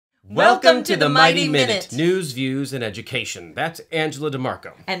Welcome to the Mighty Minute. News, views, and education. That's Angela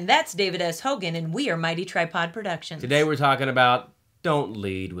DeMarco. And that's David S. Hogan, and we are Mighty Tripod Productions. Today we're talking about don't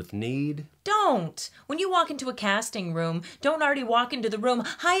lead with need. Don't. When you walk into a casting room, don't already walk into the room,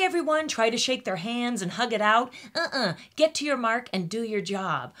 hi everyone, try to shake their hands and hug it out. Get to your mark and do your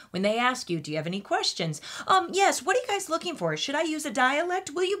job. When they ask you, do you have any questions? Yes, what are you guys looking for? Should I use a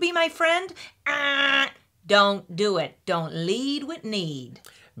dialect? Will you be my friend? Don't do it. Don't lead with need.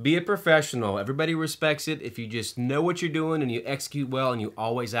 Be a professional. Everybody respects it if you just know what you're doing and you execute well and you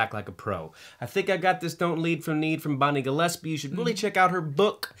always act like a pro. I think I got this Don't Lead from Need from Bonnie Gillespie. You should really check out her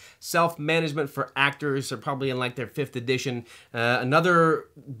book, Self-Management for Actors. They're probably in like their 5th edition. Another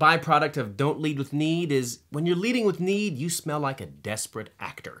byproduct of Don't Lead with Need is when you're leading with need, you smell like a desperate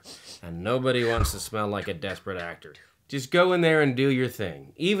actor. And nobody wants to smell like a desperate actor. Just go in there and do your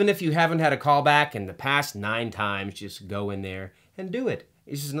thing. Even if you haven't had a callback in the past 9 times, just go in there and do it.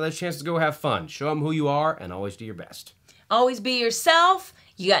 It's just another chance to go have fun. Show them who you are and always do your best. Always be yourself.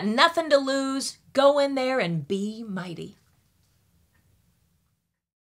 You got nothing to lose. Go in there and be mighty.